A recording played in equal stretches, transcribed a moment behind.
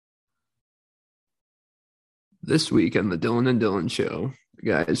This week on the Dylan and Dylan Show,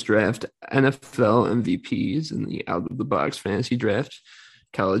 the guys draft NFL MVPs in the out of the box fantasy draft.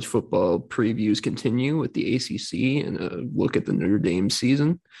 College football previews continue with the ACC and a look at the Notre Dame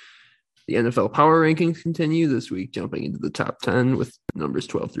season. The NFL power rankings continue this week, jumping into the top 10 with numbers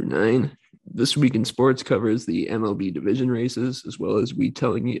 12 through 9. This week in sports covers the MLB division races, as well as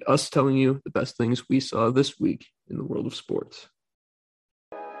us telling you the best things we saw this week in the world of sports.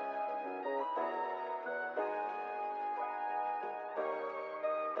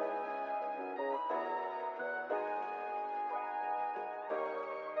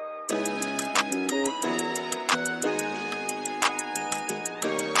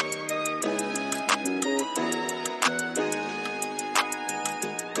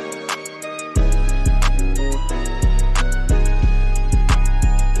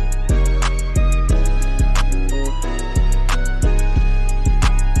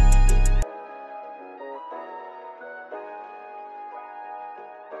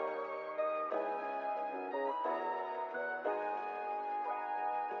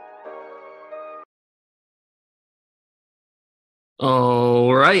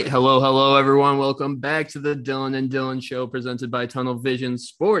 All right. Hello, everyone. Welcome back to the Dylan and Dylan Show presented by Tunnel Vision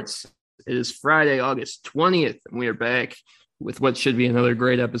Sports. It is Friday, August 20th, and we are back with what should be another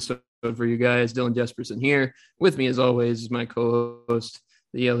great episode for you guys. Dylan Jesperson here. With me, as always, is my co-host,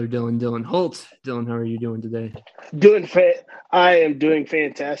 the other Dylan Holt. Dylan, how are you doing today? I am doing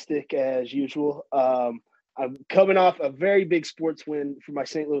fantastic as usual. I'm coming off a very big sports win for my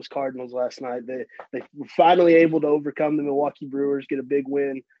St. Louis Cardinals last night. They were finally able to overcome the Milwaukee Brewers, get a big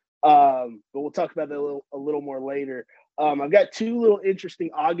win. But we'll talk about that a little more later. I've got two little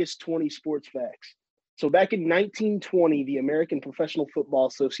interesting August 20 sports facts. So back in 1920, the American Professional Football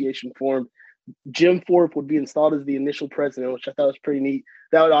Association formed. Jim Thorpe would be installed as the initial president, which I thought was pretty neat.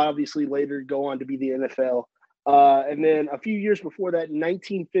 That would obviously later go on to be the NFL. And then a few years before that, in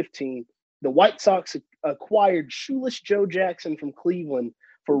 1915, the White Sox acquired Shoeless Joe Jackson from Cleveland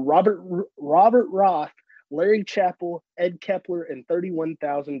for Robert Roth, Larry Chappell, Ed Kepler, and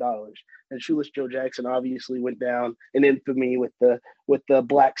 $31,000. And Shoeless Joe Jackson obviously went down in infamy with the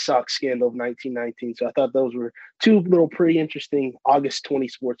Black Sox scandal of 1919. So I thought those were two little pretty interesting August 20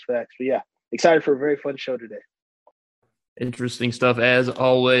 sports facts. But yeah, excited for a very fun show today. Interesting stuff. As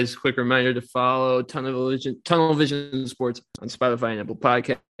always, quick reminder to follow Tunnel Vision Sports on Spotify and Apple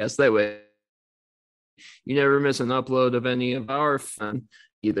Podcasts. That way, you never miss an upload of any of our fun.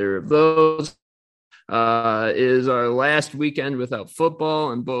 Either of those is our last weekend without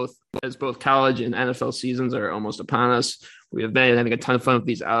football, and both college and NFL seasons are almost upon us. We have been having a ton of fun with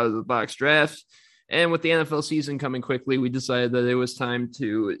these out of the box drafts, and with the NFL season coming quickly, we decided that it was time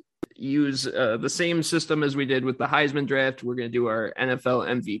to use the same system as we did with the Heisman draft. We're going to do our NFL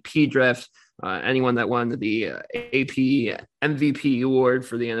MVP draft. Anyone that won the AP MVP award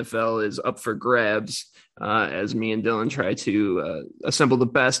for the NFL is up for grabs as me and Dylan try to assemble the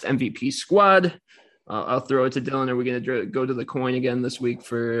best MVP squad. I'll throw it to Dylan. Are we going to go to the coin again this week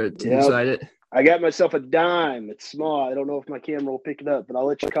to decide it? I got myself a dime. It's small. I don't know if my camera will pick it up, but I'll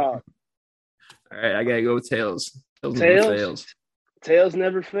let you call it. All right, I got to go with tails. Tails never fails. Tails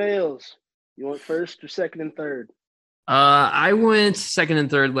never fails. You want first or second and third? I went second and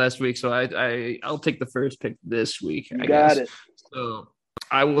third last week, so I'll take the first pick this week. I got it. So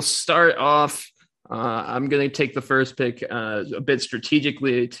I will start off. I'm going to take the first pick a bit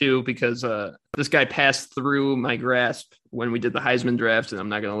strategically too, because this guy passed through my grasp when we did the Heisman draft, and I'm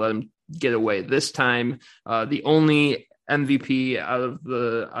not going to let him get away this time. The only MVP out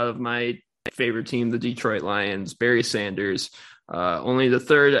of my favorite team, the Detroit Lions, Barry Sanders. Only the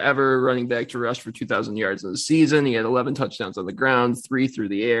third ever running back to rush for 2,000 yards in the season. He had 11 touchdowns on the ground, 3 through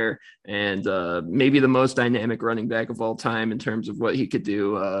the air, and maybe the most dynamic running back of all time in terms of what he could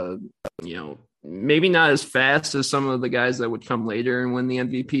do. Maybe not as fast as some of the guys that would come later and win the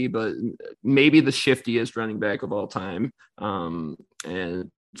MVP, but maybe the shiftiest running back of all time. And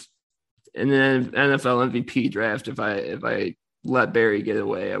then NFL MVP draft, if I let Barry get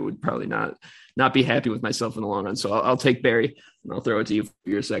away, I would probably not be happy with myself in the long run. So I'll take Barry, and I'll throw it to you for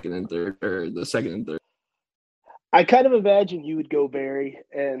your second and third, or the second and third. I kind of imagined you would go Barry,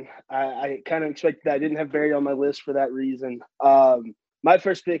 and I kind of expected that. I didn't have Barry on my list for that reason. My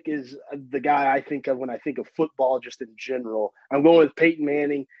first pick is the guy I think of when I think of football just in general. I'm going with Peyton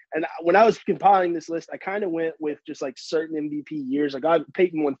Manning. And when I was compiling this list, I kind of went with just like certain MVP years. Like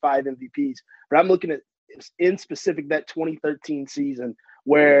Peyton won 5 MVPs, but I'm looking at in specific that 2013 season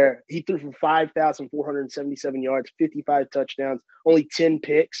where he threw for 5,477 yards, 55 touchdowns, only 10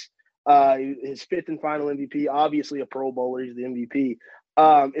 picks. His fifth and final MVP, obviously a Pro Bowler. He's the MVP.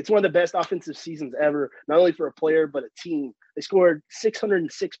 It's one of the best offensive seasons ever, not only for a player, but a team. They scored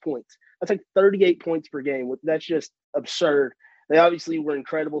 606 points. That's like 38 points per game. That's just absurd. They obviously were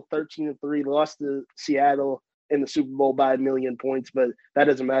incredible, 13-3. They lost to Seattle in the Super Bowl by 1,000,000 points, but that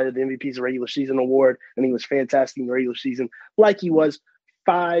doesn't matter. The MVP is a regular season award, and he was fantastic in the regular season, like he was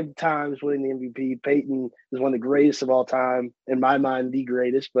 5 times winning the MVP. Peyton is one of the greatest of all time, in my mind, the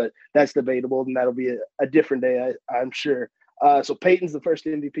greatest, but that's debatable, and that'll be a different day, I'm sure. So Peyton's the first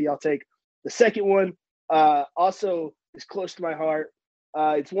MVP I'll take. The second one also is close to my heart.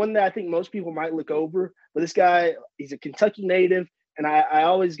 It's one that I think most people might look over, but this guy, he's a Kentucky native, and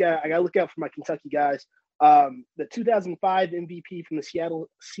I got to look out for my Kentucky guys. The 2005 MVP from the Seattle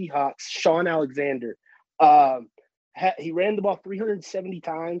Seahawks, Shaun Alexander. He ran the ball 370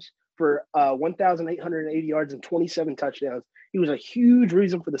 times for 1,880 yards and 27 touchdowns. He was a huge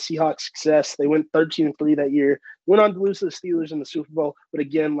reason for the Seahawks' success. They went 13-3 that year, went on to lose to the Steelers in the Super Bowl. But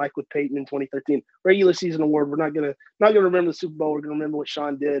again, like with Peyton in 2013, regular season award. We're not gonna remember the Super Bowl. We're gonna remember what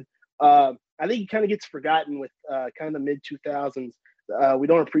Shaun did. I think he kind of gets forgotten with kind of the mid 2000s. We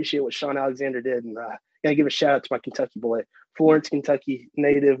don't appreciate what Shaun Alexander did, and gotta give a shout out to my Kentucky boy, Florence, Kentucky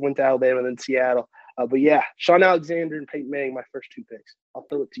native, went to Alabama, then Seattle. But yeah, Shaun Alexander and Peyton Manning, my first 2 picks. I'll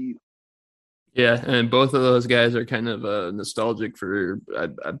throw it to you. Yeah, and both of those guys are kind of nostalgic for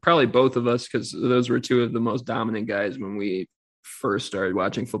probably both of us, because those were 2 of the most dominant guys when we first started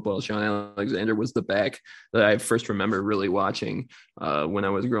watching football. Shaun Alexander was the back that I first remember really watching when I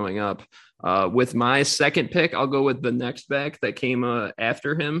was growing up. With my second pick, I'll go with the next back that came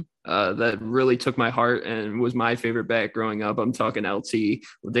after him that really took my heart and was my favorite back growing up. I'm talking LT,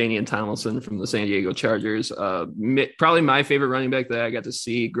 LaDainian Tomlinson from the San Diego Chargers. Probably my favorite running back that I got to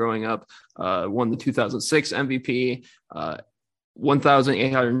see growing up. Won the 2006 MVP,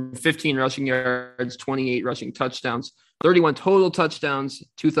 1,815 rushing yards, 28 rushing touchdowns, 31 total touchdowns,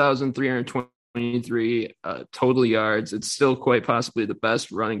 2,323 total yards. It's still quite possibly the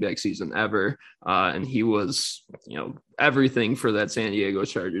best running back season ever. And he was, everything for that San Diego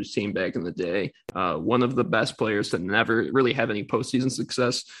Chargers team back in the day. One of the best players to never really have any postseason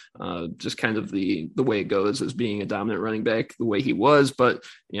success. Just kind of the way it goes as being a dominant running back the way he was. But,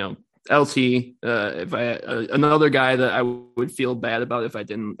 LT, if another guy that I would feel bad about if I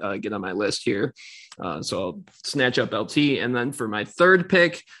didn't get on my list here. So I'll snatch up LT. And then for my third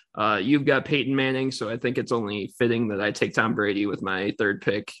pick, you've got Peyton Manning. So I think it's only fitting that I take Tom Brady with my third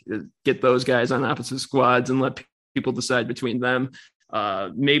pick, get those guys on opposite squads and let people decide between them.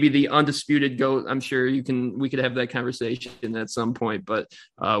 Maybe the undisputed GOAT. I'm sure we could have that conversation at some point, but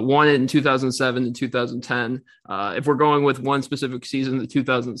won it in 2007 and 2010. If we're going with one specific season, the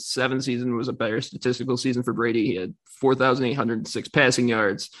 2007 season was a better statistical season for Brady. He had 4,806 passing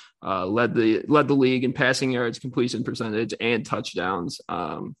yards, led the league in passing yards, completion percentage, and touchdowns.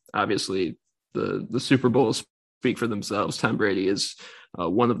 Obviously, the Super Bowls speak for themselves. Tom Brady is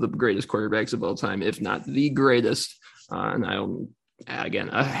one of the greatest quarterbacks of all time, if not the greatest. And I'm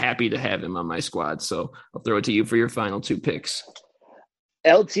happy to have him on my squad. So I'll throw it to you for your final 2 picks.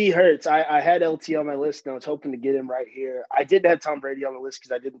 LT hurts. I had LT on my list, and I was hoping to get him right here. I didn't have Tom Brady on the list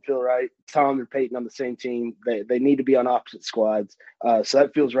because I didn't feel right. Tom and Peyton on the same team. They need to be on opposite squads. So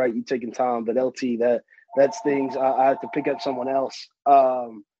that feels right, you taking Tom. But LT, that's things. I have to pick up someone else. I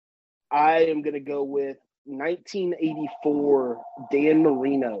am going to go with 1984 Dan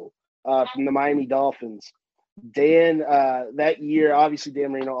Marino from the Miami Dolphins. Dan, that year, obviously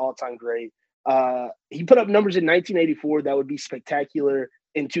Dan Marino, all-time great. He put up numbers in 1984 that would be spectacular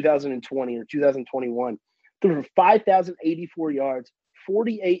in 2020 or 2021. Threw for 5,084 yards,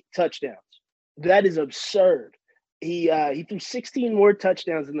 48 touchdowns. That is absurd. He threw 16 more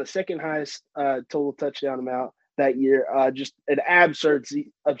touchdowns than the second highest total touchdown amount that year. Just an absurd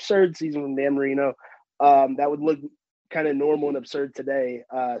season from Dan Marino. That would look kind of normal and absurd today.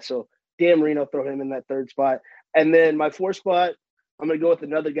 So Dan Marino, throw him in that third spot. And then my 4th spot, I'm going to go with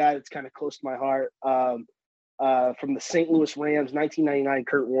another guy that's kind of close to my heart. From the St. Louis Rams, 1999,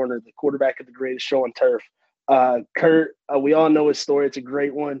 Kurt Warner, the quarterback of the greatest show on turf. Kurt, we all know his story. It's a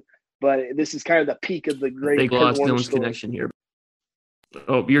great one, but this is kind of the peak of the great Kurt lost Warner Dylan's story. Connection here.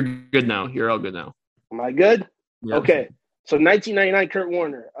 Oh, you're good now. You're all good now. Am I good? Yeah. Okay. So 1999, Kurt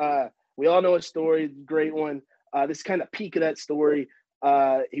Warner. We all know his story. Great one. This is kind of peak of that story.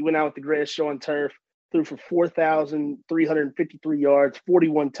 He went out with the greatest show on turf, threw for 4,353 yards,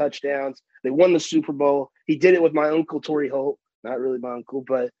 41 touchdowns. They won the Super Bowl. He did it with my uncle, Torrey Holt. Not really my uncle,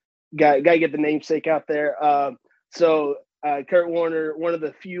 but got to get the namesake out there. So Kurt Warner, one of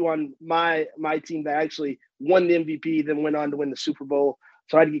the few on my team that actually won the MVP, then went on to win the Super Bowl.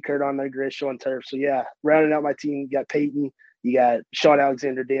 So I had to get Kurt on there, greatest show on turf. So, yeah, rounding out my team, got Peyton, You got Sean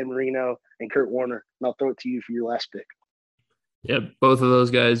Alexander, Dan Marino, and Kurt Warner. And I'll throw it to you for your last pick. Yeah, both of those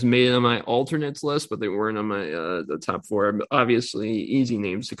guys made it on my alternates list, but they weren't on my the top four. Obviously, easy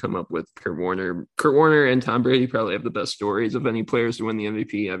names to come up with. Kurt Warner, and Tom Brady probably have the best stories of any players to win the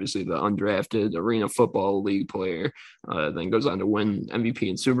MVP. Obviously, the undrafted Arena Football League player, then goes on to win MVP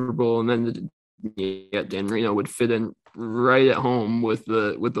and Super Bowl, and then Dan Marino would fit in right at home with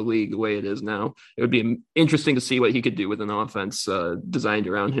the league the way it is now. It would be interesting to see what he could do with an offense designed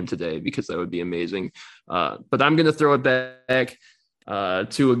around him today, because that would be amazing. But I'm going to throw it back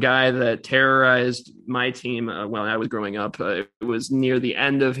to a guy that terrorized my team when I was growing up. It was near the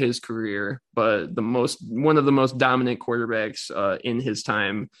end of his career, but one of the most dominant quarterbacks in his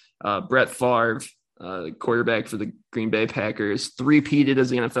time, Brett Favre. Quarterback for the Green Bay Packers, three-peated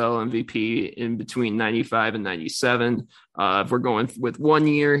as the NFL MVP in between 95 and 97. If we're going with 1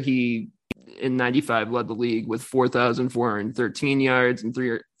 year, he in 95 led the league with 4,413 yards and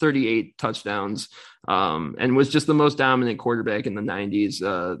 38 touchdowns, and was just the most dominant quarterback in the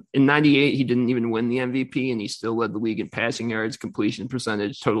 90s. In 98, he didn't even win the MVP, and he still led the league in passing yards, completion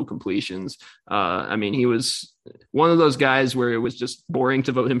percentage, total completions. I mean, he was one of those guys where it was just boring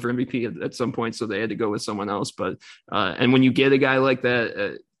to vote him for MVP at some point, so they had to go with someone else. But and when you get a guy like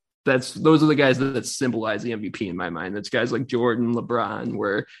that, those are the guys that symbolize the MVP in my mind. That's guys like Jordan, LeBron,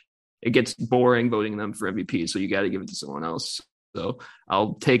 where it gets boring voting them for MVP, so you got to give it to someone else. So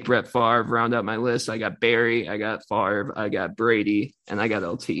I'll take Brett Favre, round out my list. I got Barry, I got Favre, I got Brady, and I got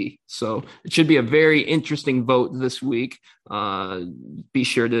LT. So it should be a very interesting vote this week. Be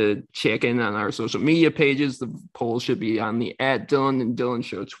sure to check in on our social media pages. The poll should be on the @Dylan and Dylan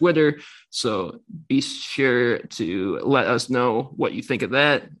Show Twitter. So be sure to let us know what you think of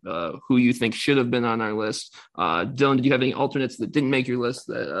that, who you think should have been on our list. Dylan, did you have any alternates that didn't make your list?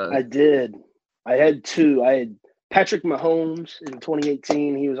 I did. I had two. I had Patrick Mahomes in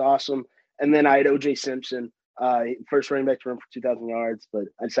 2018. He was awesome. And then I had O.J. Simpson, first running back to run for 2,000 yards, but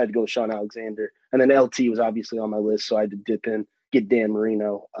I decided to go with Sean Alexander. And then LT was obviously on my list, so I had to dip in, get Dan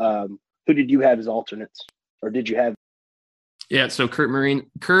Marino. Who did you have as alternates? Or did you have? Yeah, so Kurt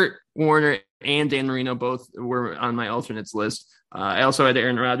Warner and Dan Marino both were on my alternates list. I also had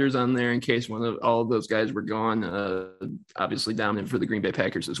Aaron Rodgers on there in case all of those guys were gone. Obviously dominant for the Green Bay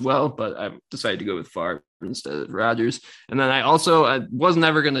Packers as well, but I decided to go with Favre instead of Rodgers. And then I was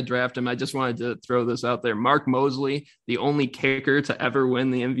never going to draft him. I just wanted to throw this out there. Mark Mosley, the only kicker to ever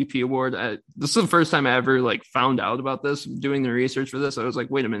win the MVP award. This is the first time I ever found out about this, doing the research for this. I was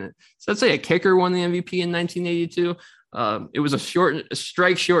like, wait a minute. Does that say a kicker won the MVP in 1982? It was a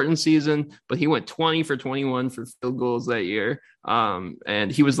strike shortened season, but he went 20 for 21 for field goals that year.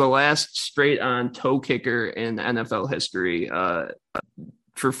 And he was the last straight on toe kicker in NFL history.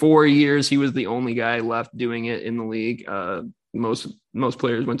 For 4 years, he was the only guy left doing it in the league. Most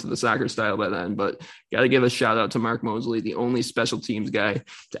players went to the soccer style by then, but got to give a shout out to Mark Mosley, the only special teams guy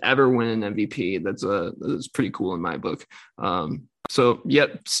to ever win an MVP. That's pretty cool in my book. So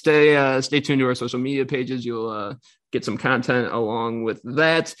yep, stay tuned to our social media pages. You'll get some content along with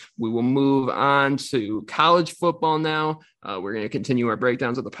that. We will move on to college football now. We're going to continue our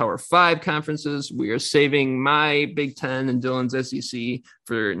breakdowns of the Power 5 conferences. We are saving my Big Ten and Dylan's SEC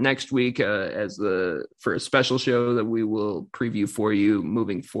for next week for a special show that we will preview for you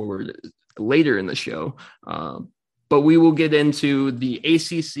moving forward later in the show. But we will get into the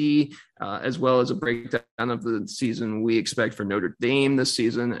ACC as well as a breakdown of the season we expect for Notre Dame this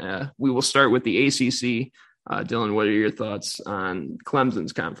season. We will start with the ACC. Dylan, what are your thoughts on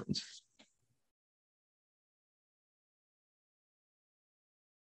Clemson's conference?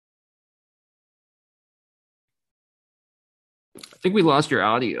 I think we lost your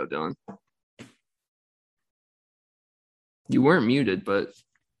audio, Dylan. You weren't muted, but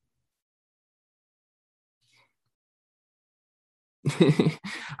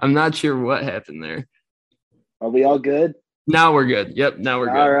I'm not sure what happened there. Are we all good? Now we're good. Yep, now we're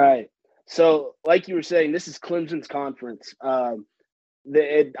good. All right. So, like you were saying, this is Clemson's conference. I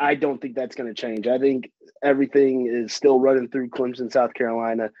don't think that's going to change. I think everything is still running through Clemson, South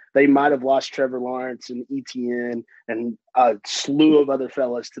Carolina. They might have lost Trevor Lawrence and ETN and a slew of other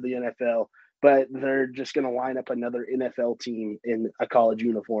fellas to the NFL, but they're just going to line up another NFL team in a college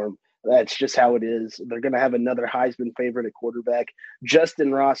uniform. That's just how it is. They're going to have another Heisman favorite at quarterback.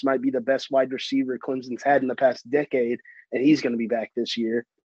 Justin Ross might be the best wide receiver Clemson's had in the past decade, and he's going to be back this year.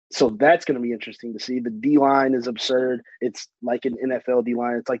 So that's going to be interesting to see. The D-line is absurd. It's like an NFL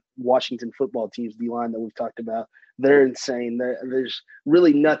D-line. It's like Washington football team's D-line that we've talked about. They're insane. There's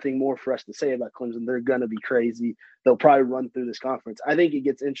really nothing more for us to say about Clemson. They're going to be crazy. They'll probably run through this conference. I think it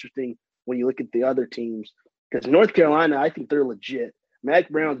gets interesting when you look at the other teams. because North Carolina, I think they're legit. Mac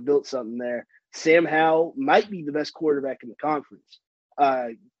Brown's built something there. Sam Howell might be the best quarterback in the conference.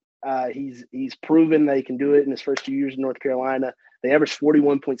 He's proven that he can do it in his first 2 years in North Carolina. They averaged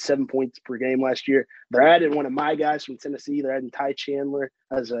 41.7 points per game last year. They're adding one of my guys from Tennessee. They're adding Ty Chandler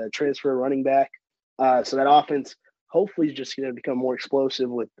as a transfer running back. So that offense hopefully is just going to become more explosive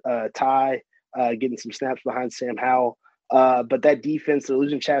with Ty getting some snaps behind Sam Howell. But that defense, they're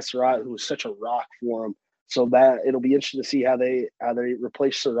losing Chad Surratt, who was such a rock for them. So that it'll be interesting to see how they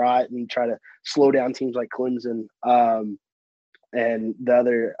replace Surratt and try to slow down teams like Clemson and the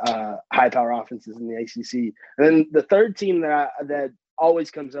other high power offenses in the ACC. And then the third team that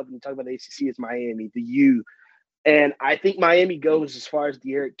always comes up when you talk about the ACC is Miami, the U. And I think Miami goes as far as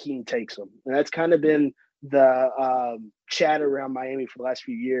D'Eriq King takes them. And that's kind of been the chatter around Miami for the last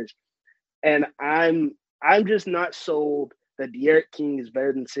few years. And I'm just not sold that D'Eriq King is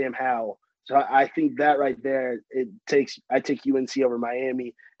better than Sam Howell. So I think that right there, I take UNC over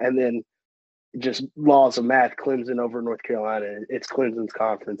Miami, and then just laws of math, Clemson over North Carolina. It's Clemson's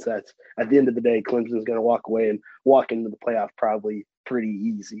conference. That's at the end of the day, Clemson's going to walk away and walk into the playoff probably pretty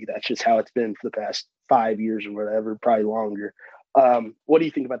easy. That's just how it's been for the past 5 years or whatever, probably longer. What do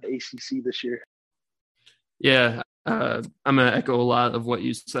you think about the ACC this year? Yeah, I'm going to echo a lot of what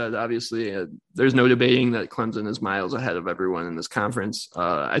you said. Obviously, there's no debating that Clemson is miles ahead of everyone in this conference.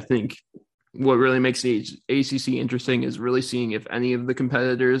 I think what really makes the ACC interesting is really seeing if any of the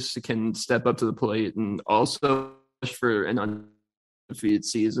competitors can step up to the plate and also push for an undefeated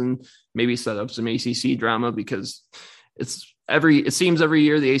season, maybe set up some ACC drama, because it seems every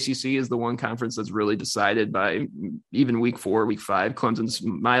year the ACC is the one conference that's really decided by even week 4, week 5. Clemson's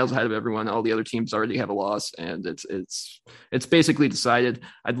miles ahead of everyone. All the other teams already have a loss, and it's basically decided.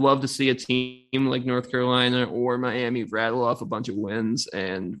 I'd love to see a team like North Carolina or Miami rattle off a bunch of wins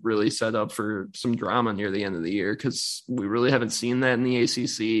and really set up for some drama near the end of the year, because we really haven't seen that in the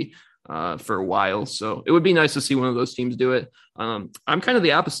ACC for a while. So it would be nice to see one of those teams do it. I'm kind of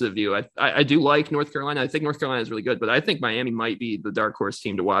the opposite of you. I do like North Carolina. I think North Carolina is really good, but I think Miami might be the dark horse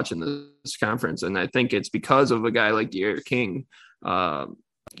team to watch in this conference. And I think it's because of a guy like D'Eriq King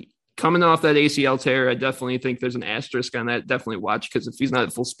coming off that ACL tear. I definitely think there's an asterisk on that. Definitely watch, because if he's not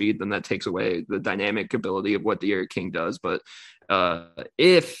at full speed, then that takes away the dynamic ability of what D'Eriq King does. But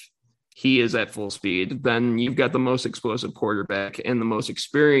if he is at full speed, then you've got the most explosive quarterback and the most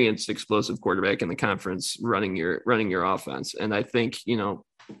experienced explosive quarterback in the conference running your offense. And I think,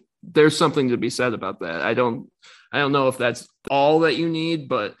 there's something to be said about that. I don't know if that's all that you need,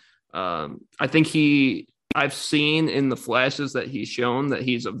 but I think I've seen in the flashes that he's shown that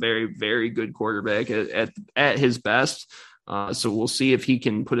he's a very, very good quarterback at his best. So we'll see if he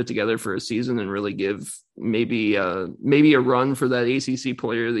can put it together for a season and really give maybe a run for that ACC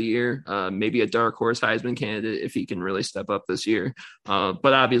Player of the Year, maybe a dark horse Heisman candidate if he can really step up this year.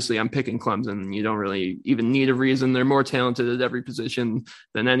 But obviously, I'm picking Clemson. You don't really even need a reason. They're more talented at every position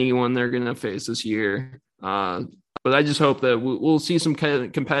than anyone they're going to face this year. But I just hope that we'll see some kind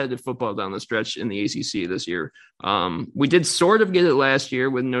of competitive football down the stretch in the ACC this year. We did sort of get it last year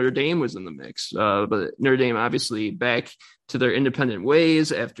when Notre Dame was in the mix, but Notre Dame obviously back to their independent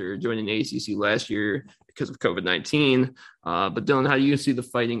ways after joining the ACC last year because of COVID-19. But Dylan, how do you see the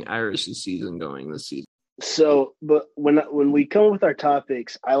Fighting Irish season going this season? So, but when we come up with our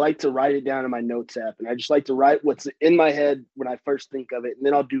topics, I like to write it down in my notes app, and I just like to write what's in my head when I first think of it, and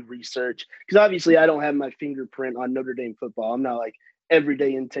then I'll do research, because obviously I don't have my fingerprint on Notre Dame football. I'm not like every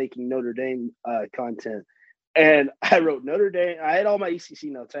day intaking Notre Dame content. And I wrote Notre Dame. I had all my ACC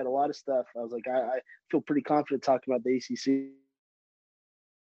notes. I had a lot of stuff. I was like, I feel pretty confident talking about the ACC.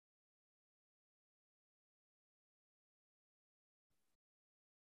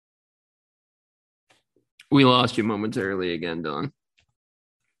 We lost you momentarily again, Don.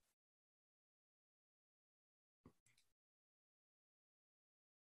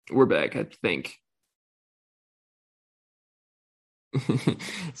 We're back, I think.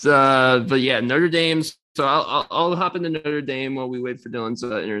 But yeah, Notre Dame's. So I'll hop into Notre Dame while we wait for Dylan's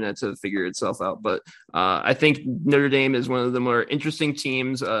internet to figure itself out. But I think Notre Dame is one of the more interesting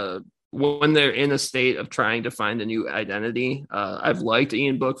teams when they're in a state of trying to find a new identity. I've liked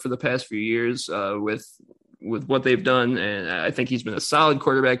Ian Book for the past few years with what they've done, and I think he's been a solid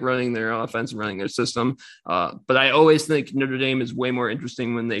quarterback running their offense and running their system. But I always think Notre Dame is way more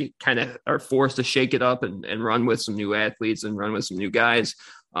interesting when they kind of are forced to shake it up and run with some new athletes and run with some new guys.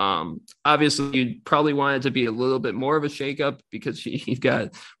 Obviously, you'd probably want it to be a little bit more of a shakeup because you've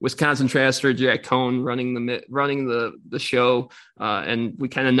got Wisconsin transfer Jack Cohn running the show, and we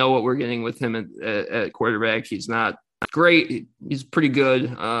kind of know what we're getting with him at quarterback. He's not great. He's pretty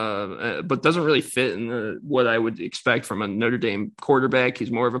good, but doesn't really fit in what I would expect from a Notre Dame quarterback.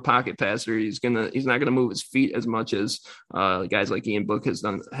 He's more of a pocket passer. He's not gonna move his feet as much as guys like Ian Book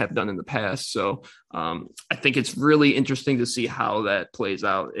have done in the past. So I think it's really interesting to see how that plays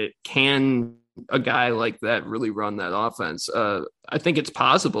out. It can a guy like that really run that offense? I think it's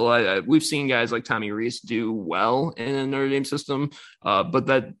possible. We've seen guys like Tommy Rees do well in a Notre Dame system,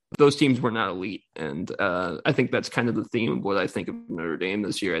 but those teams were not elite, and I think that's kind of the theme of what I think of Notre Dame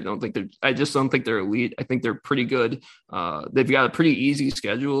this year. I just don't think they're elite. I think they're pretty good. They've got a pretty easy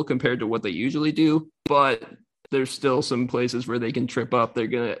schedule compared to what they usually do, but there's still some places where they can trip up.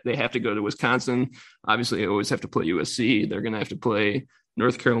 They have to go to Wisconsin. Obviously, they always have to play USC. They're going to have to play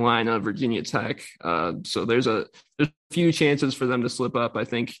North Carolina, Virginia Tech. So there's a few chances for them to slip up. I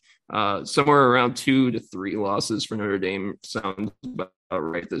think somewhere around 2 to 3 losses for Notre Dame sounds about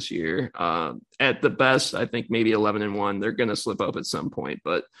right this year. At the best, I think maybe 11-1. They're going to slip up at some point,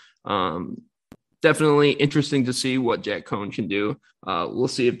 but definitely interesting to see what Jack Coan can do. We'll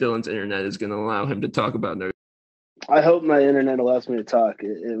see if Dylan's internet is going to allow him to talk about Notre Dame. I hope my internet allows me to talk.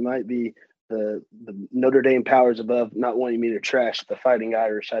 It might be the Notre Dame powers above not wanting me to trash the Fighting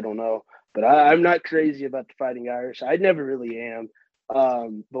Irish. I don't know, but I'm not crazy about the Fighting Irish. I never really am.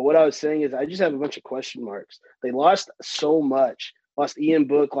 But what I was saying is I just have a bunch of question marks. They lost so much. Lost Ian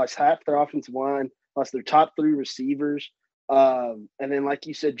Book, lost half their offensive line, lost their top 3 receivers. And then, like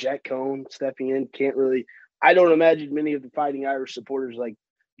you said, Jack Coan stepping in can't really – I don't imagine many of the Fighting Irish supporters like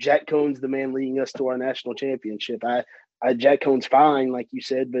Jack Coan's the man leading us to our national championship. Jack Coan's fine, like you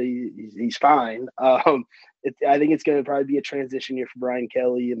said, but he's fine. I think it's going to probably be a transition year for Brian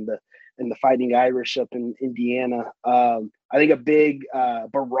Kelly and the Fighting Irish up in Indiana. I think a big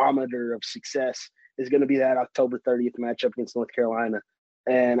barometer of success is going to be that October 30th matchup against North Carolina,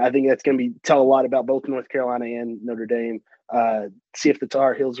 and I think that's going to tell a lot about both North Carolina and Notre Dame. See if the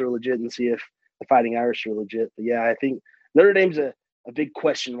Tar Heels are legit and see if the Fighting Irish are legit. But yeah, I think Notre Dame's a big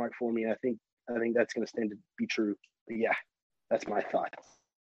question mark for me. I think that's going to stand to be true. But yeah, that's my thought.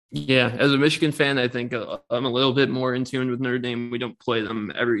 Yeah, as a Michigan fan, I think I'm a little bit more in tune with Notre Dame. We don't play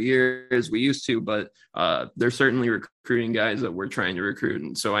them every year as we used to, but they're certainly recruiting guys that we're trying to recruit.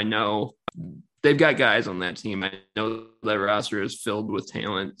 And so I know they've got guys on that team. I know that roster is filled with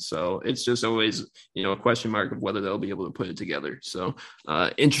talent. So it's just always, a question mark of whether they'll be able to put it together. So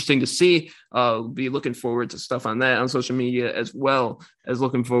interesting to see. Be looking forward to stuff on that on social media, as well as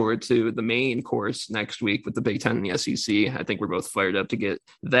looking forward to the main course next week with the Big Ten and the SEC. I think we're both fired up to get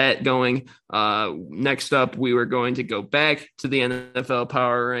that going. Next up, we were going to go back to the NFL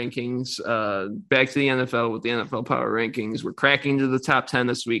power rankings, back to the NFL with the NFL power rankings. We're cracking to the top 10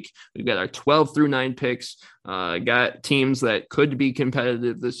 this week. We've got our 12 through 9 picks. Got teams that could be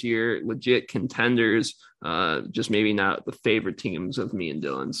competitive this year, legit contenders, just maybe not the favorite teams of me and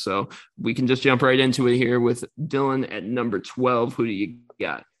Dylan. So we can just jump right into it here with Dylan at number 12. Who do you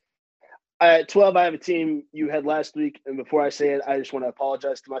got? At 12, I have a team you had last week. And before I say it, I just want to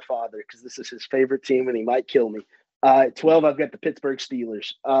apologize to my father because this is his favorite team and he might kill me. At 12, I've got the Pittsburgh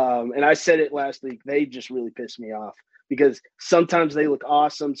Steelers. And I said it last week. They just really piss me off because sometimes they look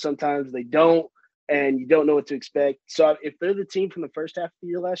awesome. Sometimes they don't. And you don't know what to expect. So if they're the team from the first half of the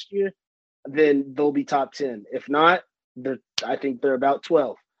year last year, then they'll be top 10. If not, I think they're about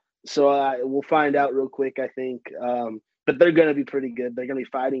 12. So we'll find out real quick, I think. But they're going to be pretty good. They're going to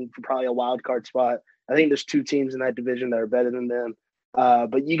be fighting for probably a wild card spot. I think there's 2 teams in that division that are better than them.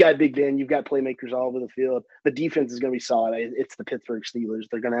 But you got Big Ben. You've got playmakers all over the field. The defense is going to be solid. It's the Pittsburgh Steelers.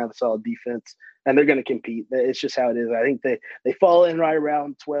 They're going to have a solid defense, and they're going to compete. It's just how it is. I think they fall in right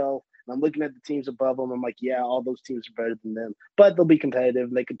around 12. I'm looking at the teams above them. I'm like, yeah, all those teams are better than them, but they'll be competitive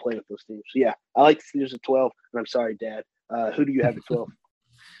and they can play with those teams. So yeah, I like the Steelers at 12. And I'm sorry, Dad. Who do you have at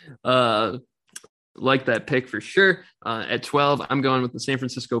 12? Like that pick for sure. At 12, I'm going with the San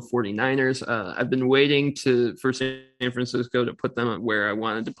Francisco 49ers. I've been waiting for San Francisco to put them where I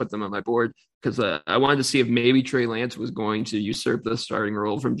wanted to put them on my board because I wanted to see if maybe Trey Lance was going to usurp the starting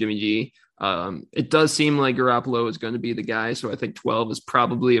role from Jimmy G. It does seem like Garoppolo is going to be the guy, so I think 12 is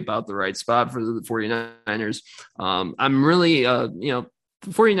probably about the right spot for the 49ers. I'm really, the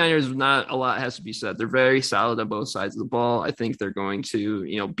 49ers, not a lot has to be said. They're very solid on both sides of the ball. I think they're going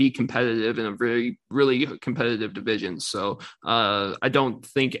to, be competitive in a very, really competitive division. So I don't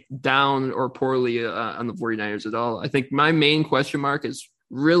think down or poorly on the 49ers at all. I think my main question mark is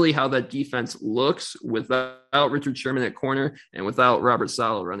really how that defense looks without Richard Sherman at corner and without Robert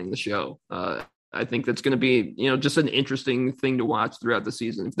Saleh running the show. I think that's going to be, just an interesting thing to watch throughout the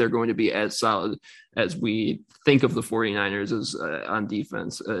season if they're going to be as solid as we think of the 49ers as on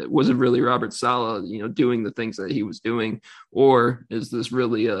defense. Was it really Robert Saleh, doing the things that he was doing, or is this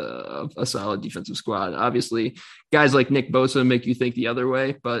really a solid defensive squad? Obviously, guys like Nick Bosa make you think the other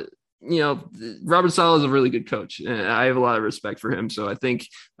way, but Robert Saleh is a really good coach, and I have a lot of respect for him. So I think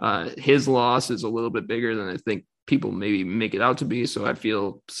his loss is a little bit bigger than I think people maybe make it out to be. So I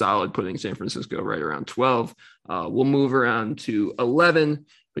feel solid putting San Francisco right around 12. We'll move around to 11,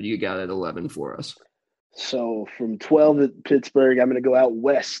 but you got it 11 for us. So from 12 at Pittsburgh, I'm going to go out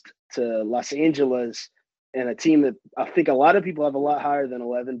west to Los Angeles, and a team that I think a lot of people have a lot higher than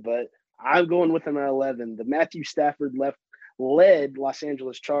 11, but I'm going with them at 11. The Matthew Stafford led Los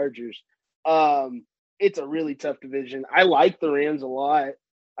Angeles Chargers. It's a really tough division. I like the Rams a lot.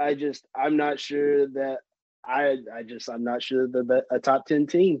 I'm not sure that I'm not sure they're a top 10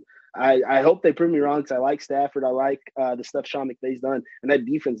 team. I hope they prove me wrong because I like Stafford. I like the stuff Sean McVay's done, and that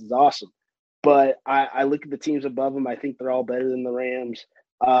defense is awesome. But I look at the teams above them. I think they're all better than the Rams.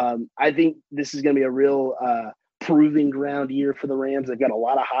 I think this is going to be a real proving ground year for the Rams. They've got a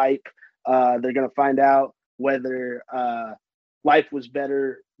lot of hype. They're going to find out whether life was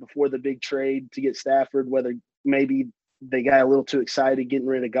better before the big trade to get Stafford, whether maybe they got a little too excited getting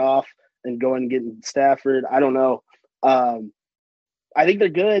rid of Goff and going and getting Stafford. I don't know. I think they're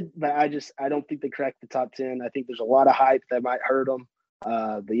good, but I don't think they cracked the top 10. I think there's a lot of hype that might hurt them.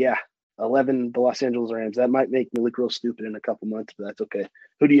 But yeah, 11, the Los Angeles Rams. That might make me look real stupid in a couple months, but that's okay.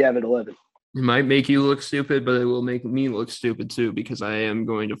 Who do you have at 11? It might make you look stupid, but it will make me look stupid too, because I am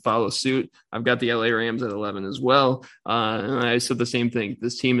going to follow suit. I've got the LA Rams at 11 as well. And I said the same thing.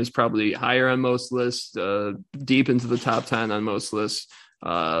 This team is probably higher on most lists, deep into the top 10 on most lists.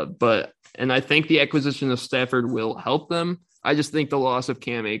 And I think the acquisition of Stafford will help them. I just think the loss of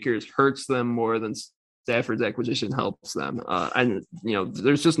Cam Akers hurts them more than Stafford's acquisition helps them.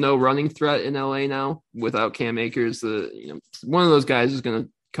 There's just no running threat in LA now without Cam Akers. One of those guys is going to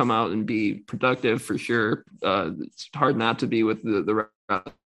come out and be productive for sure. It's hard not to be with the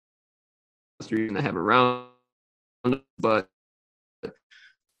roster you're going to have around, but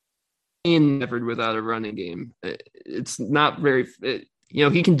in Stafford without a running game, it's not very.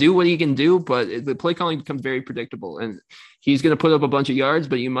 He can do what he can do, but the play calling becomes very predictable, and he's going to put up a bunch of yards,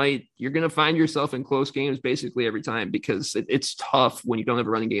 but you're going to find yourself in close games basically every time because it's tough when you don't have a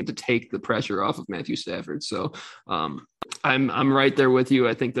running game to take the pressure off of Matthew Stafford. So I'm right there with you.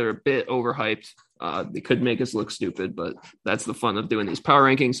 I think they're a bit overhyped. They could make us look stupid, but that's the fun of doing these power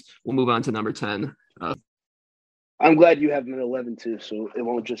rankings. We'll move on to number 10. I'm glad you have them at 11 too, so it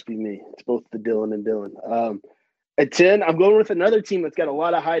won't just be me. It's both the Dylan and Dylan. At 10, I'm going with another team that's got a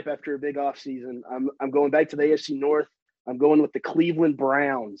lot of hype after a big offseason. I'm going back to the AFC North. I'm going with the Cleveland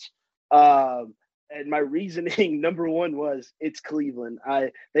Browns. And my reasoning, number one, was it's Cleveland.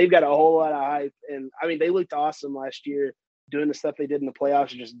 They've got a whole lot of hype. And, they looked awesome last year doing the stuff they did in the playoffs,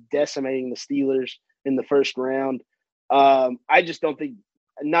 just decimating the Steelers in the first round. I just don't think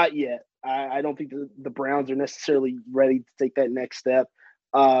 – not yet. I don't think the Browns are necessarily ready to take that next step.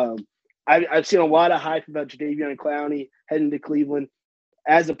 I've seen a lot of hype about Jadeveon Clowney heading to Cleveland.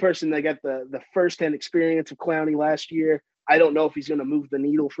 As a person that got the firsthand experience of Clowney last year, I don't know if he's going to move the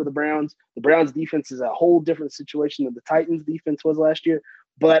needle for the Browns. The Browns defense is a whole different situation than the Titans defense was last year,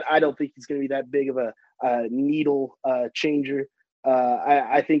 but I don't think he's going to be that big of a needle changer.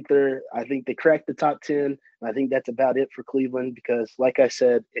 I think they cracked the top 10. And I think that's about it for Cleveland because, like I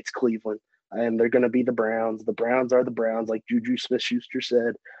said, it's Cleveland, and they're going to be the Browns. The Browns are the Browns, like Juju Smith-Schuster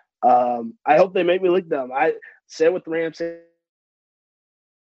said. I hope they make me look dumb. I said what the Rams said.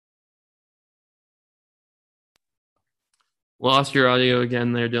 Lost your audio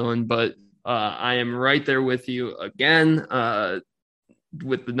again there, Dylan, but I am right there with you again.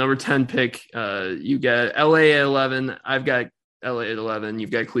 With the number 10 pick, you got LA at 11. I've got LA at 11.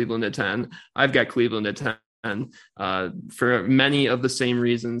 You've got Cleveland at 10. I've got Cleveland at 10. For many of the same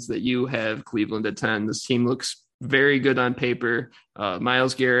reasons that you have Cleveland at 10. This team looks very good on paper.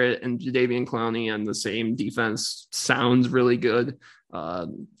 Myles Garrett and Jadeveon Clowney on the same defense sounds really good.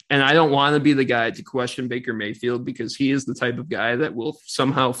 And I don't want to be the guy to question Baker Mayfield because he is the type of guy that will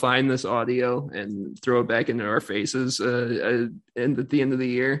somehow find this audio and throw it back into our faces and at the end of the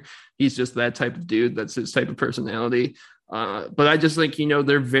year. He's just that type of dude. That's his type of personality. But I just think,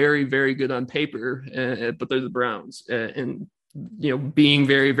 they're very, very good on paper, but they're the Browns. And being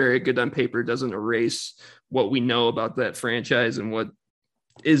very, very good on paper doesn't erase what we know about that franchise and what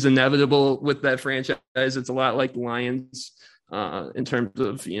is inevitable with that franchise. It's a lot like the Lions. in terms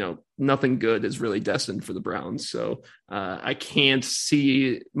of, nothing good is really destined for the Browns. So I can't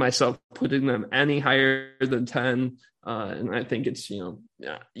see myself putting them any higher than 10. And I think it's,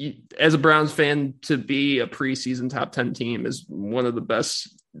 as a Browns fan, to be a preseason top 10 team is one of the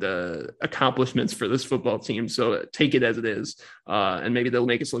best accomplishments for this football team. So take it as it is. And maybe they'll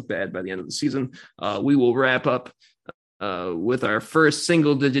make us look bad by the end of the season. We will wrap up with our first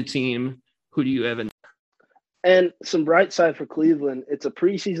single digit team. Who do you have in? And some bright side for Cleveland, it's a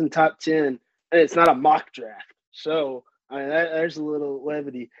preseason top 10, and it's not a mock draft. So there's a little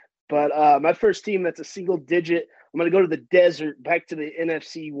levity. But my first team that's a single digit, I'm going to go to the desert, back to the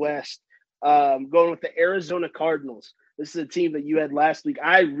NFC West, going with the Arizona Cardinals. This is a team that you had last week.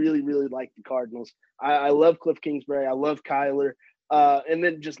 I really, really like the Cardinals. I love Cliff Kingsbury. I love Kyler. And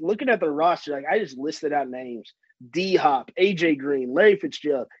then just looking at the roster, I just listed out names. D-Hop, A.J. Green, Larry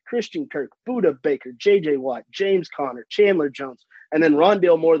Fitzgerald, Christian Kirk, Buda Baker, J.J. Watt, James Conner, Chandler Jones, and then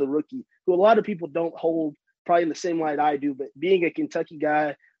Rondale Moore, the rookie, who a lot of people don't hold probably in the same light I do, but being a Kentucky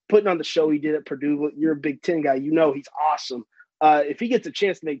guy, putting on the show he did at Purdue, you're a Big Ten guy, he's awesome. If he gets a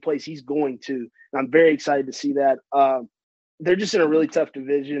chance to make plays, he's going to. And I'm very excited to see that. They're just in a really tough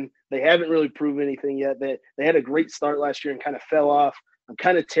division. They haven't really proven anything yet. They had a great start last year and kind of fell off. I'm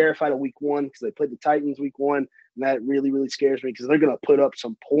kind of terrified of week one because they played the Titans week one. And that really, really scares me because they're going to put up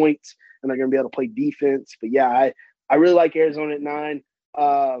some points and they're going to be able to play defense. But, yeah, I really like Arizona at 9.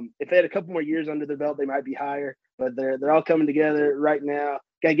 If they had a couple more years under their belt, they might be higher. But they're all coming together right now.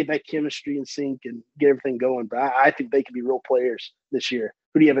 Got to get that chemistry in sync and get everything going. But I think they could be real players this year.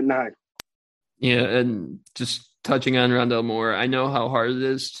 Who do you have at 9? Yeah, and just touching on Rondale Moore, I know how hard it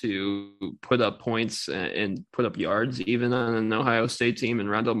is to put up points and put up yards, even on an Ohio State team. And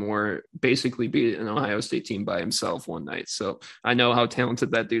Rondale Moore basically beat an Ohio State team by himself one night. So I know how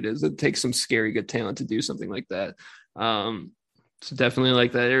talented that dude is. It takes some scary good talent to do something like that. So definitely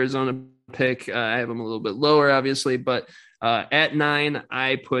like that Arizona pick. I have them a little bit lower, obviously, but at 9,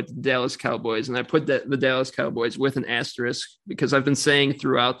 I put the Dallas Cowboys, and I put the Dallas Cowboys with an asterisk because I've been saying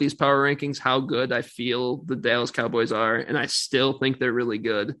throughout these power rankings how good I feel the Dallas Cowboys are, and I still think they're really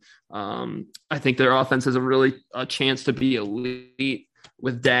good. I think their offense has a chance to be elite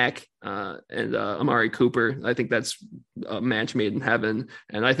with Dak and Amari Cooper. I think that's a match made in heaven,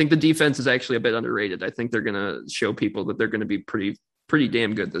 and I think the defense is actually a bit underrated. I think they're going to show people that they're going to be pretty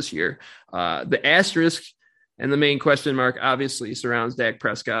damn good this year. The asterisk and the main question mark obviously surrounds Dak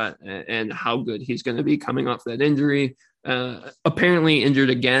Prescott and how good he's going to be coming off that injury. Apparently injured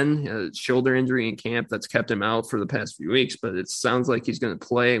again, shoulder injury in camp that's kept him out for the past few weeks, but it sounds like he's going to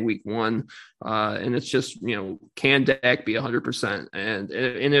play week 1. And it's just, can Dak be 100%? And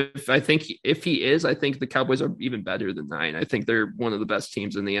if he is, I think the Cowboys are even better than 9. I think they're one of the best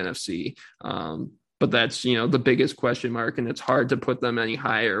teams in the NFC. But that's, the biggest question mark, and it's hard to put them any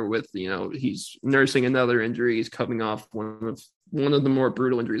higher with, he's nursing another injury. He's coming off one of the more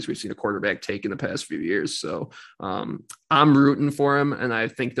brutal injuries we've seen a quarterback take in the past few years. So I'm rooting for him, and I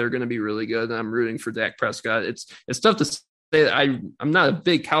think they're going to be really good. I'm rooting for Dak Prescott. It's tough to say that I'm not a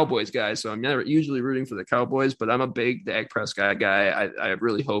big Cowboys guy, so I'm never usually rooting for the Cowboys, but I'm a big Dak Prescott guy. I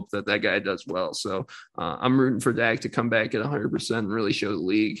really hope that guy does well. So I'm rooting for Dak to come back at 100% and really show the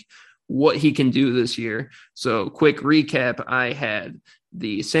league what he can do this year. So quick recap, I had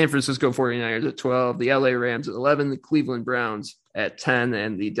the San Francisco 49ers at 12, the LA Rams at 11, the Cleveland Browns at 10,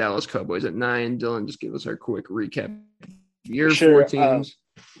 and the Dallas Cowboys at 9. Dylan, just give us our quick recap. Your 4 teams.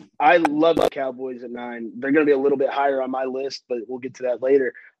 I love the Cowboys at 9. They're going to be a little bit higher on my list, but we'll get to that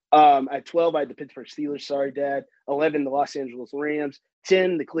later. At 12, I had the Pittsburgh Steelers. Sorry, Dad. 11, the Los Angeles Rams.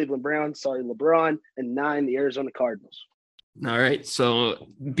 10, the Cleveland Browns. Sorry, LeBron. And 9, the Arizona Cardinals. All right. So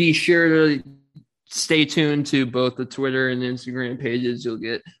be sure to stay tuned to both the Twitter and Instagram pages. You'll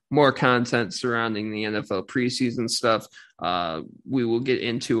get more content surrounding the NFL preseason stuff. We will get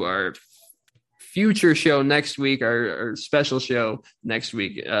into our future show next week, our special show next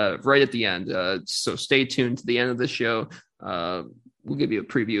week, right at the end. So stay tuned to the end of the show. We'll give you a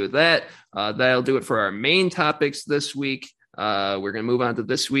preview of that. That'll do it for our main topics this week. We're going to move on to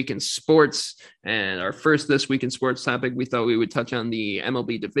This Week in Sports. And our first This Week in Sports topic, we thought we would touch on the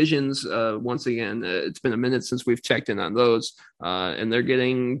MLB divisions. Once again, it's been a minute since we've checked in on those. And they're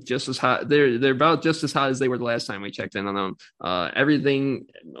getting just as hot. They're about just as hot as they were the last time we checked in on them.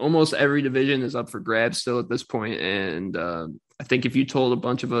 Almost every division is up for grabs still at this point. And I think if you told a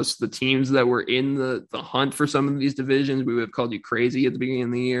bunch of us the teams that were in the hunt for some of these divisions, we would have called you crazy at the beginning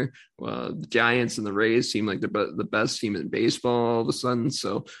of the year. The Giants and the Rays seem like the best team in baseball all of a sudden.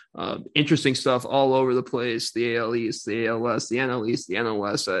 So interesting stuff all over the place. The AL East, the AL West, the NL East, the NL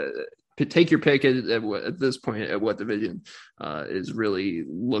West. take your pick at this point at what division is really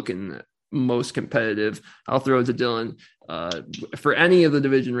looking most competitive. I'll throw it to Dylan. For any of the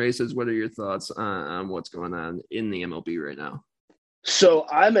division races, what are your thoughts on what's going on in the MLB right now? So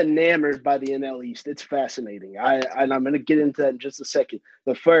I'm enamored by the NL East. It's fascinating. And I'm going to get into that in just a second.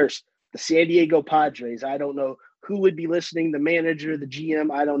 But first, the San Diego Padres. I don't know who would be listening, the manager, the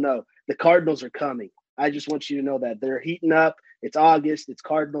GM. I don't know. The Cardinals are coming. I just want you to know that they're heating up. It's August. It's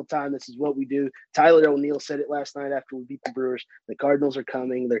Cardinal time. This is what we do. Tyler O'Neill said it last night after we beat the Brewers. The Cardinals are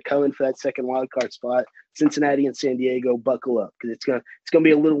coming. They're coming for that second wild card spot. Cincinnati and San Diego, buckle up because it's gonna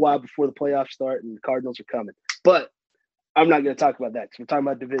be a little while before the playoffs start, and the Cardinals are coming. But I'm not going to talk about that because we're talking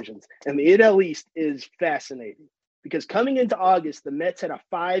about divisions. And the NL East is fascinating because coming into August, the Mets had a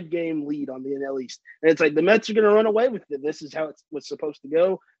 5-game lead on the NL East. And it's like the Mets are going to run away with it. This is how it was supposed to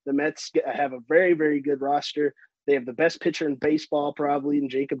go. The Mets have a very, very good roster. They have the best pitcher in baseball probably in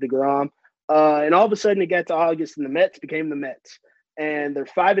Jacob deGrom. And all of a sudden it got to August and the Mets became the Mets. And they're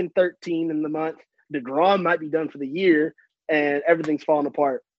 5-13 in the month. DeGrom might be done for the year and everything's falling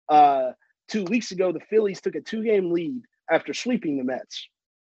apart. 2 weeks ago, the Phillies took a 2-game lead after sweeping the Mets.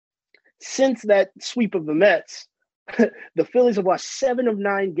 Since that sweep of the Mets, the Phillies have lost 7 of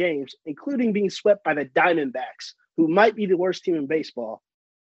 9 games, including being swept by the Diamondbacks, who might be the worst team in baseball.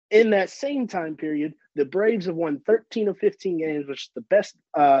 In that same time period, the Braves have won 13 of 15 games, which is the best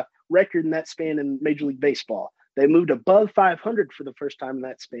record in that span in Major League Baseball. They moved above 500 for the first time in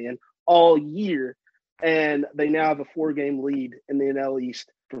that span all year, and they now have a 4-game lead in the NL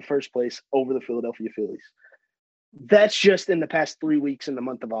East for first place over the Philadelphia Phillies. That's just in the past 3 weeks in the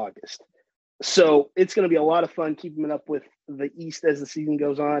month of August. So it's going to be a lot of fun keeping up with the East as the season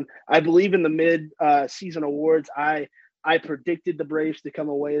goes on. I believe in the mid-season awards, I predicted the Braves to come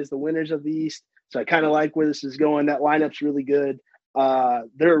away as the winners of the East. So I kind of like where this is going. That lineup's really good.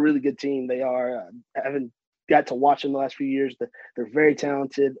 They're a really good team. They are. I haven't got to watch them the last few years. They're very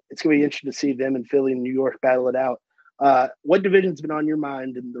talented. It's going to be interesting to see them in Philly and New York battle it out. What division's been on your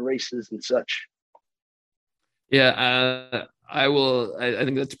mind in the races and such? Yeah, I will. I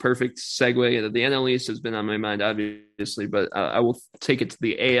think that's a perfect segue. The NL East has been on my mind, obviously, but I will take it to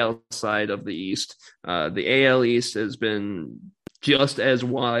the AL side of the East. The AL East has been just as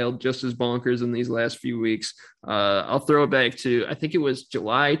wild, just as bonkers in these last few weeks. I'll throw it back to, I think it was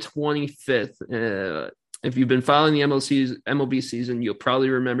July 25th. If you've been following the MLB season, you'll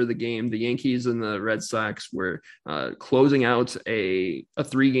probably remember the game. The Yankees and the Red Sox were closing out a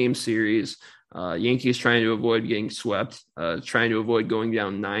 3-game series. Yankees trying to avoid getting swept, trying to avoid going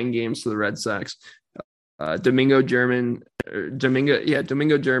down 9 games to the Red Sox. Domingo German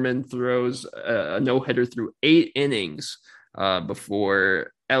throws a no-hitter through 8 innings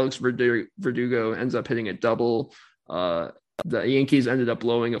before Alex Verdugo ends up hitting a double. The Yankees ended up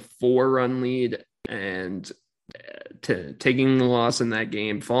blowing a 4-run lead and taking the loss in that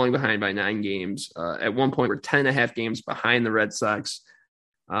game, falling behind by 9 games. At one point, we're 10.5 games behind the Red Sox.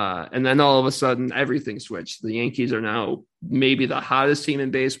 And then all of a sudden, everything switched. The Yankees are now maybe the hottest team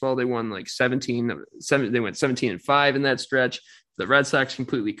in baseball. They won like 17. They went 17-5 in that stretch. The Red Sox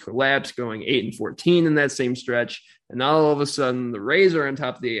completely collapsed, going 8-14 in that same stretch. And all of a sudden, the Rays are on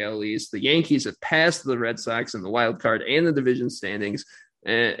top of the AL East. The Yankees have passed the Red Sox in the wild card and the division standings.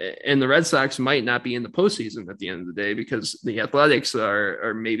 And the Red Sox might not be in the postseason at the end of the day because the Athletics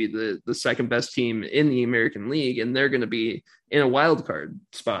are maybe the second best team in the American League, and they're going to be in a wild card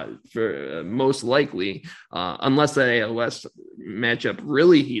spot for most likely, unless that AL West matchup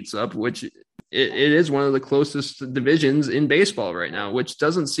really heats up, which it is one of the closest divisions in baseball right now, which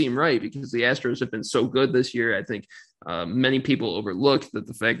doesn't seem right because the Astros have been so good this year. I think many people overlook that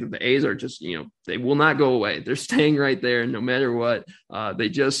the fact that the A's are just, they will not go away. They're staying right there no matter what. They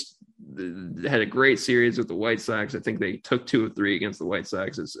just had a great series with the White Sox. I think they took 2 of 3 against the White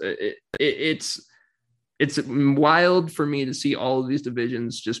Sox. It's wild for me to see all of these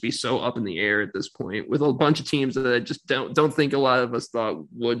divisions just be so up in the air at this point with a bunch of teams that I just don't think a lot of us thought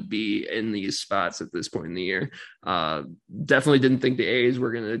would be in these spots at this point in the year. Definitely didn't think the A's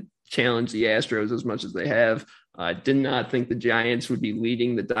were going to challenge the Astros as much as they have. I did not think the Giants would be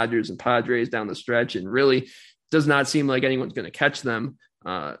leading the Dodgers and Padres down the stretch, and really does not seem like anyone's going to catch them.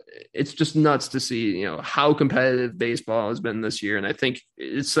 It's just nuts to see, how competitive baseball has been this year. And I think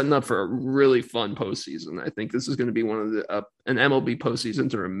it's setting up for a really fun postseason. I think this is going to be one of the an MLB postseason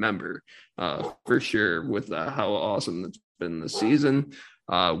to remember for sure with how awesome it's been this season.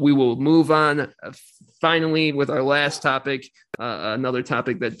 We will move on finally with our last topic, another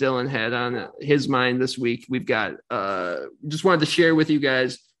topic that Dylan had on his mind this week. We've got just wanted to share with you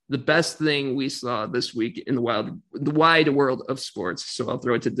guys the best thing we saw this week in the wide world of sports. So I'll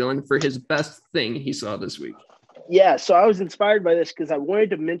throw it to Dylan for his best thing he saw this week. Yeah, so I was inspired by this because I wanted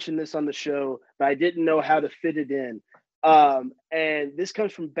to mention this on the show, but I didn't know how to fit it in. And this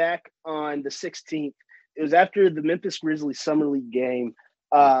comes from back on the 16th. It was after the Memphis Grizzlies Summer League game.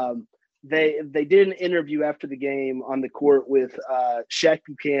 They did an interview after the game on the court with Shaq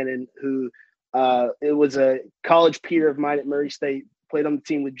Buchanan, who it was a college peer of mine at Murray State, played on the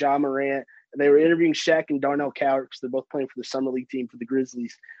team with Ja Morant. And they were interviewing Shaq and Darnell Cowart because they're both playing for the Summer League team for the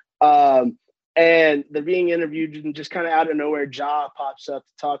Grizzlies. And they're being interviewed, and just kind of out of nowhere, Ja pops up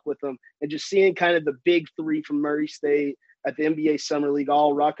to talk with them. And just seeing kind of the big three from Murray State at the NBA Summer League,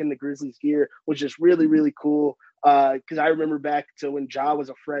 all rocking the Grizzlies gear, was just really, really cool. Because I remember back to when Ja was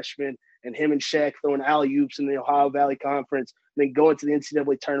a freshman and him and Shaq throwing alley-oops in the Ohio Valley Conference, and then going to the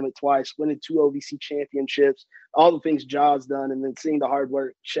NCAA tournament twice, winning 2 OVC championships, all the things Ja's done, and then seeing the hard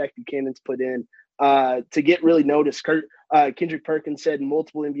work Shaq Buchanan's put in to get really noticed. Kendrick Perkins said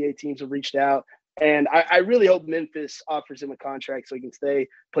multiple NBA teams have reached out, and I really hope Memphis offers him a contract so he can stay,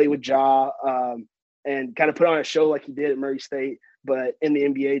 play with Ja, and kind of put on a show like he did at Murray State, but in the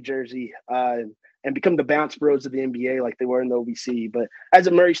NBA jersey, and become the bounce bros of the NBA like they were in the OVC. But as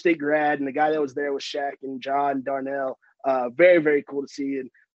a Murray State grad, and the guy that was there was Shaq and Ja and Darnell, very, very cool to see.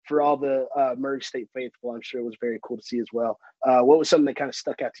 And for all the Murray State faithful, I'm sure it was very cool to see as well. What was something that kind of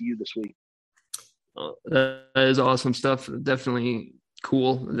stuck out to you this week? That is awesome stuff. Definitely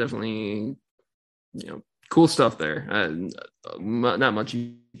cool. Definitely, cool stuff there. Not much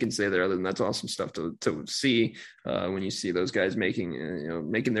you can say there other than that's awesome stuff to see when you see those guys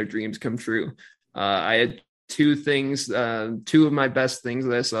making their dreams come true. I had two things, two of my best things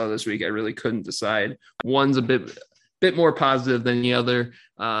that I saw this week. I really couldn't decide. One's a bit more positive than the other.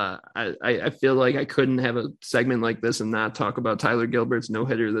 I feel like I couldn't have a segment like this and not talk about Tyler Gilbert's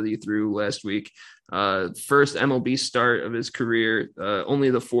no-hitter that he threw last week. First MLB start of his career, only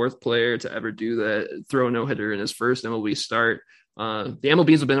the fourth player to ever do that, throw a no-hitter in his first MLB start. The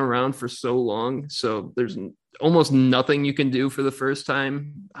MLBs have been around for so long, so there's almost nothing you can do for the first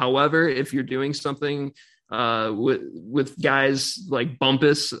time. However, if you're doing something with guys like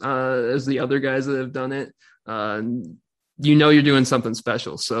Bumpus as the other guys that have done it, you're doing something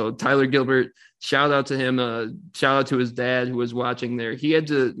special. So Tyler Gilbert, shout out to him. Shout out to his dad who was watching there. He had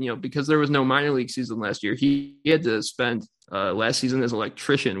to, because there was no minor league season last year, he had to spend last season as an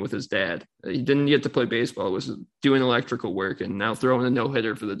electrician with his dad. He didn't get to play baseball, was doing electrical work, and now throwing a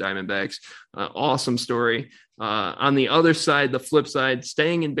no-hitter for the Diamondbacks. Awesome story. On the other side, the flip side,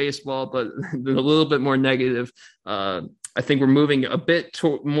 staying in baseball, but a little bit more negative. I think we're moving a bit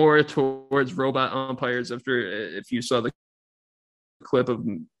more towards robot umpires if you saw the clip of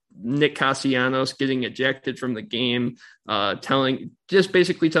Nick Castellanos getting ejected from the game,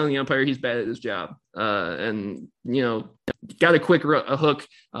 basically telling the umpire he's bad at his job. And, got a quick hook,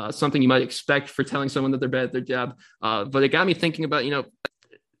 something you might expect for telling someone that they're bad at their job. But it got me thinking about, the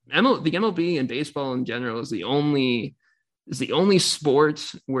MLB and baseball in general is the only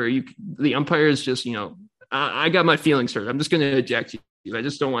sport where the umpire is just, I got my feelings hurt. I'm just going to eject you. I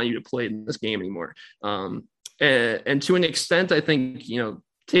just don't want you to play in this game anymore. And to an extent, I think,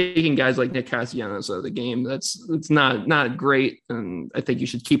 taking guys like Nick Castellanos out of the game, it's not great. And I think you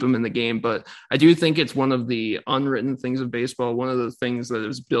should keep him in the game. But I do think it's one of the unwritten things of baseball. One of the things that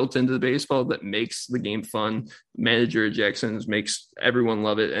is built into the baseball that makes the game fun. Manager ejections makes everyone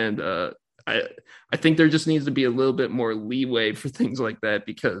love it. And I think there just needs to be a little bit more leeway for things like that,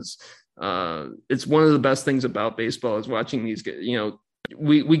 because it's one of the best things about baseball is watching these,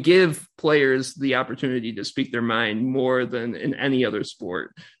 we give players the opportunity to speak their mind more than in any other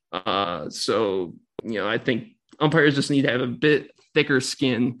sport. So, I think umpires just need to have a bit thicker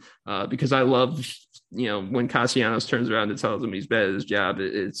skin because I love, when Castellanos turns around and tells him he's bad at his job,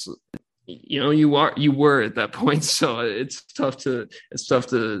 it's, you were at that point. So it's tough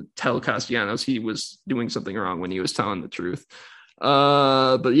to tell Castellanos he was doing something wrong when he was telling the truth.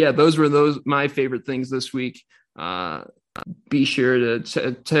 But yeah, those were my favorite things this week. Be sure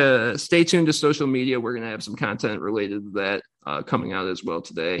to stay tuned to social media. We're going to have some content related to that coming out as well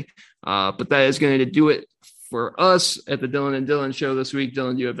today. But that is going to do it for us at the Dylan and Dylan show this week.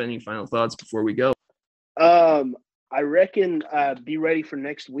 Dylan, do you have any final thoughts before we go? I reckon be ready for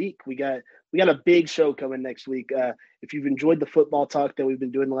next week. We got a big show coming next week. If you've enjoyed the football talk that we've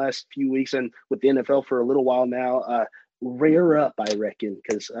been doing the last few weeks and with the NFL for a little while now, rear up, I reckon,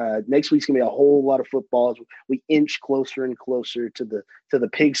 because next week's gonna be a whole lot of football as we inch closer and closer to the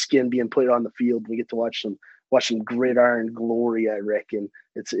pigskin being put on the field. We get to watch some watch some gridiron glory. I reckon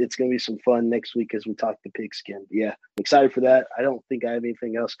it's going to be some fun next week as we talk the pigskin. Yeah, I'm excited for that. I don't think I have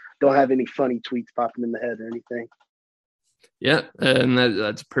anything else. Don't have any funny tweets popping in the head or anything. Yeah, and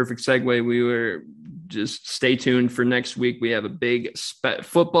that's a perfect segue. We were just stay tuned for next week. We have a big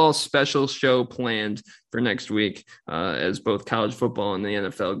football special show planned for next week, as both college football and the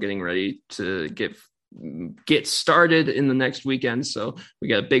NFL getting ready to get started in the next weekend. So we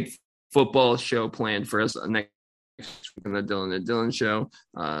got a big football show planned for us next week on the Dylan and Dylan Show.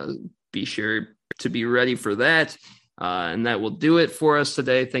 Be sure to be ready for that. And that will do it for us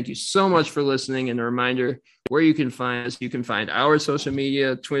today. Thank you so much for listening. And a reminder where you can find us. You can find our social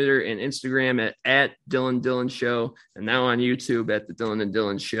media, Twitter and Instagram at Dylan Dylan Show, and now on YouTube at the Dylan and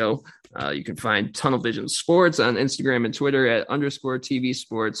Dylan Show. You can find Tunnel Vision Sports on Instagram and Twitter at _TV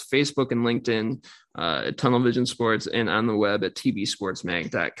Sports, Facebook and LinkedIn at Tunnel Vision Sports, and on the web at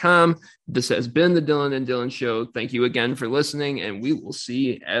tvsportsmag.com. This has been the Dylan and Dylan Show. Thank you again for listening, and we will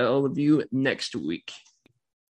see all of you next week.